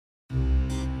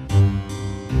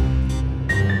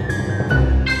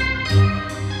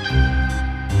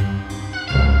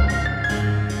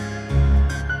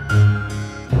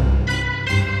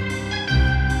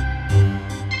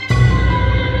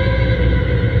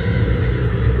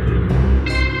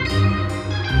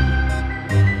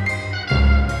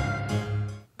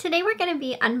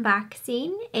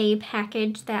unboxing a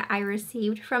package that I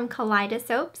received from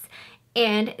Kaleidosoaps,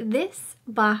 and this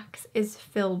box is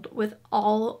filled with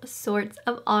all sorts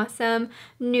of awesome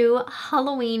new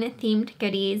Halloween themed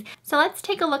goodies. So let's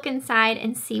take a look inside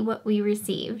and see what we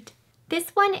received. This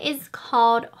one is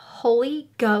called Holy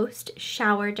Ghost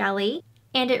Shower Jelly,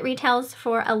 and it retails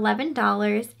for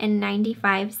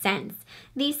 $11.95.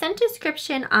 The scent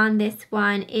description on this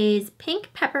one is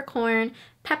pink peppercorn,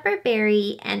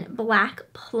 pepperberry, and black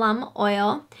plum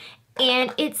oil,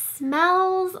 and it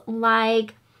smells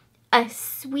like a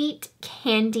sweet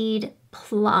candied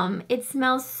plum. It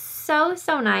smells so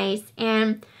nice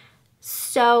and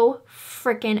so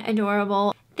freaking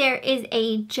adorable. There is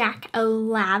a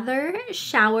jack-o'-lather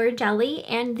shower jelly,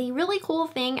 and the really cool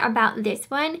thing about this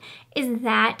one is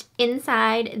that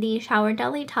inside the shower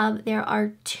jelly tub there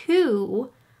are 2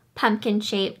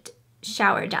 pumpkin-shaped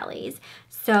shower jellies.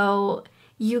 So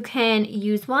you can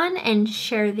use one and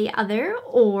share the other,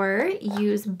 or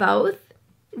use both.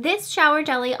 This shower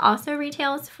jelly also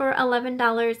retails for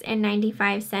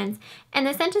 $11.95, and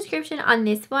the scent description on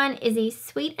this one is a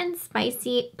sweet and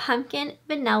spicy pumpkin,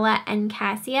 vanilla, and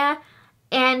cassia.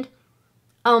 And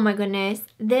oh my goodness,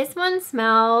 this one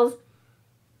smells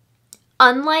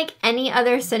unlike any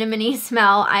other cinnamony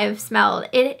smell I've smelled.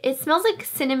 It smells like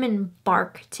cinnamon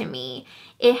bark to me.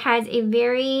 It has a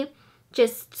very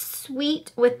just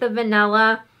sweet with the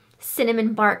vanilla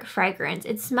cinnamon bark fragrance.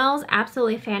 It smells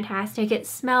absolutely fantastic. It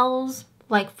smells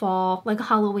like fall, like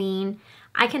Halloween.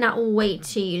 I cannot wait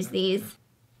to use these.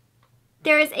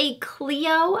 There is a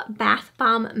Cleo bath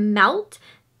bomb melt.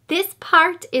 This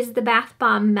part is the bath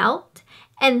bomb melt,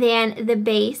 and then the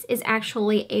base is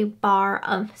actually a bar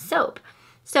of soap.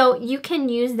 So you can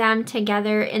use them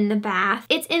together in the bath.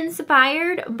 It's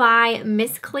inspired by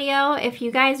Miss Cleo. If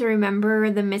you guys remember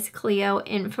the Miss Cleo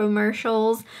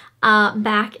infomercials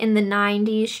back in the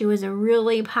 90s, she was a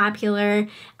really popular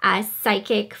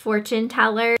psychic fortune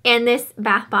teller. And this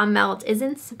bath bomb melt is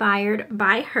inspired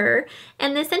by her.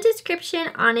 And the scent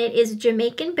description on it is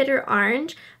Jamaican bitter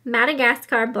orange,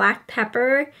 Madagascar black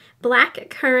pepper, black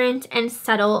currant, and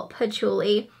subtle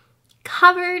patchouli.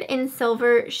 Covered in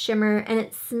silver shimmer, and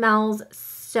it smells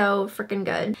so freaking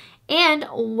good. And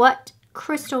what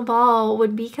crystal ball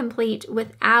would be complete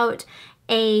without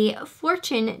a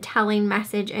fortune telling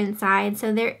message inside?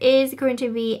 So there is going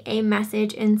to be a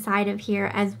message inside of here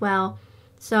as well.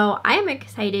 So I am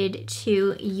excited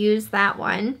to use that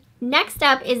one. Next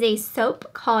up is a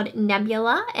soap called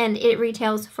Nebula, and it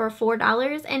retails for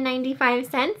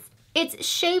 $4.95. It's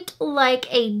shaped like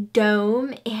a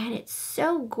dome, and it's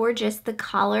so gorgeous, the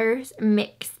colors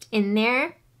mixed in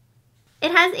there.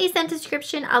 It has a scent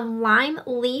description of lime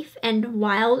leaf and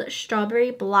wild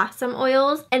strawberry blossom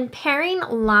oils, and pairing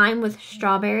lime with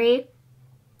strawberry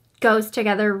goes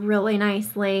together really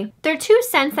nicely. They're 2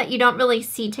 scents that you don't really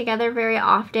see together very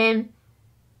often,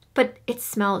 but it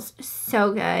smells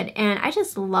so good, and I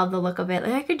just love the look of it.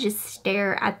 Like, I could just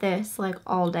stare at this like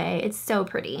all day. It's so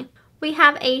pretty. We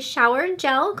have a shower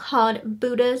gel called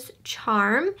Buddha's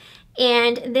Charm,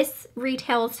 and this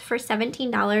retails for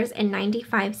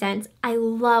 $17.95. I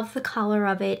love the color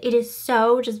of it. It is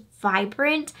so just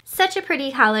vibrant, such a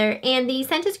pretty color, and the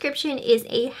scent description is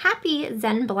a happy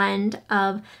zen blend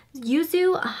of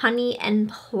yuzu, honey,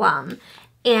 and plum.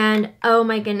 And oh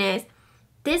my goodness,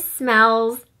 this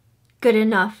smells good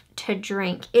enough to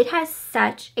drink. It has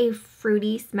such a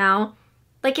fruity smell.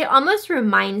 Like, it almost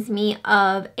reminds me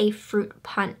of a fruit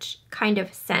punch kind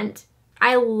of scent.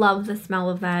 I love the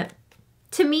smell of that.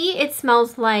 To me, it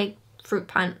smells like fruit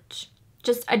punch.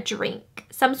 Just a drink.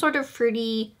 Some sort of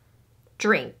fruity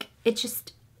drink.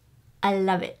 I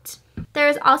love it.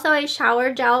 There's also a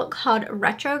shower gel called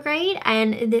Retrograde,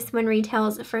 and this one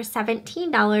retails for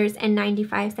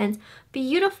 $17.95.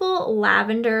 Beautiful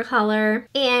lavender color.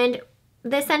 And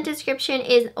the scent description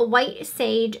is white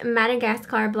sage,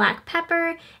 Madagascar black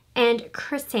pepper, and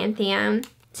chrysanthemum.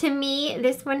 To me,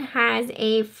 this one has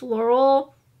a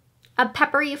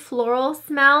peppery floral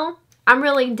smell. I'm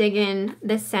really digging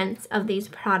the scents of these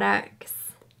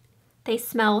products. They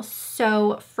smell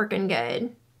so freaking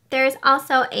good. There's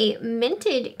also a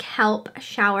minted kelp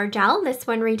shower gel. This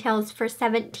one retails for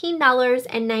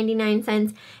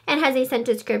 $17.99 and has a scent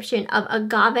description of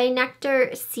agave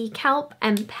nectar, sea kelp,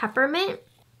 and peppermint.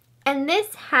 And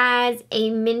this has a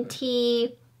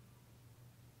minty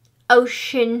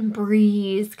ocean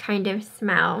breeze kind of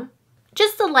smell.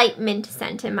 Just a light mint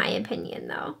scent in my opinion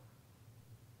though,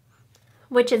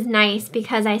 which is nice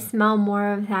because I smell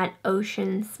more of that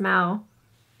ocean smell.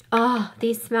 Oh,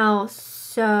 these smell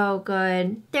so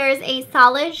good. There's a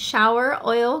solid shower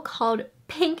oil called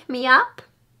Pink Me Up,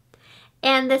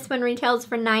 and this one retails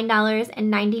for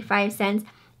 $9.95.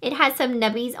 It has some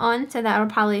nubbies on, so that'll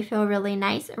probably feel really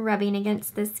nice rubbing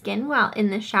against the skin while in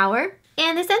the shower.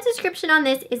 And the scent description on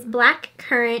this is black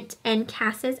currant and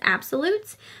Cass's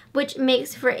Absolutes, which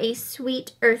makes for a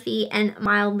sweet, earthy, and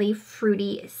mildly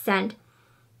fruity scent.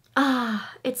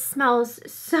 Ah, it smells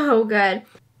so good.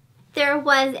 There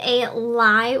was a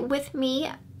Lie With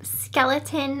Me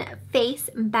skeleton face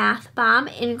bath bomb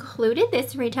included.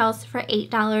 This retails for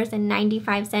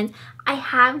 $8.95. I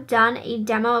have done a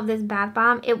demo of this bath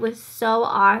bomb. It was so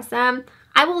awesome.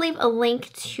 I will leave a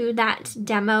link to that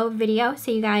demo video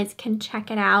so you guys can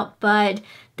check it out, but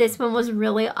this one was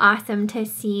really awesome to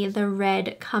see the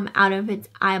red come out of its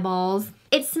eyeballs.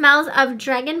 It smells of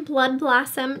Dragon Blood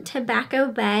Blossom, Tobacco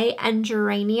Bay, and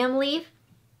Geranium Leaf,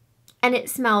 and it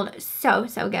smelled so,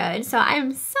 so good. So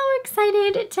I'm so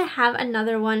excited to have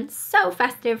another one, so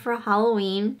festive for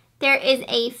Halloween. There is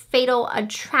a Fatal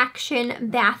Attraction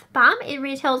bath bomb. It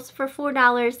retails for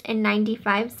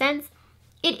 $4.95.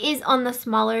 It is on the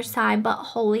smaller side, but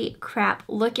holy crap,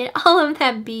 look at all of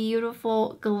that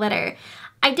beautiful glitter.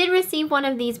 I did receive one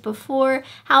of these before,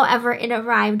 however, it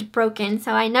arrived broken,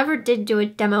 so I never did do a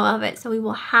demo of it, so we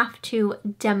will have to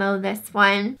demo this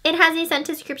one. It has a scent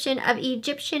description of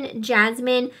Egyptian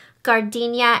Jasmine,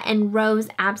 Gardenia, and Rose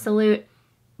Absolute.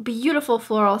 Beautiful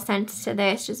floral scent to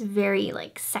this, just very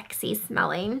like sexy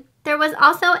smelling. There was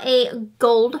also a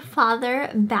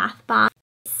Goldfather bath bomb.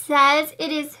 It says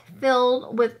it is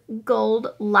filled with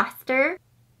gold luster.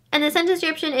 And the scent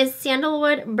description is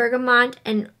sandalwood, bergamot,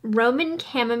 and Roman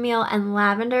chamomile and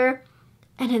lavender.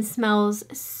 And it smells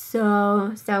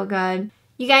so, so good.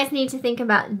 You guys need to think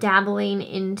about dabbling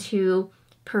into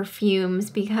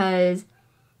perfumes because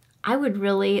I would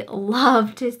really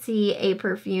love to see a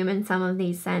perfume in some of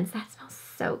these scents. That smells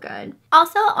so good.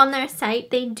 Also on their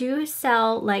site, they do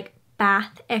sell like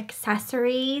bath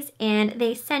accessories, and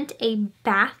they sent a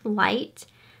bath light.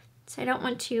 So I don't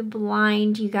want to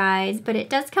blind you guys, but it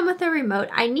does come with a remote.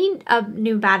 I need a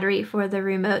new battery for the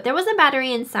remote. There was a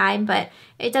battery inside, but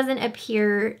it doesn't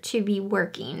appear to be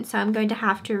working. So I'm going to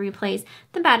have to replace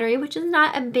the battery, which is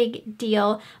not a big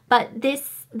deal. But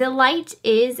the light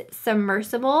is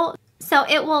submersible, so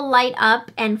it will light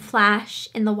up and flash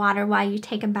in the water while you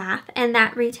take a bath. And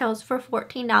that retails for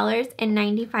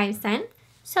 $14.95.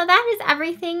 So that is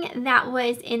everything that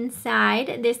was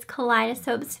inside this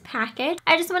Kaleidosoaps package.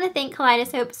 I just want to thank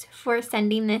Kaleidosoaps for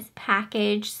sending this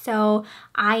package. So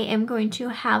I am going to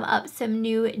have up some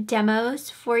new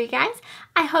demos for you guys.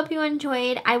 I hope you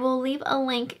enjoyed. I will leave a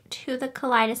link to the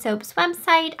Kaleidosoaps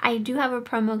website. I do have a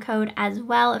promo code as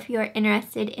well if you are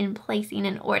interested in placing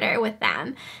an order with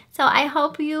them. So I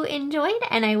hope you enjoyed,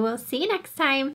 and I will see you next time.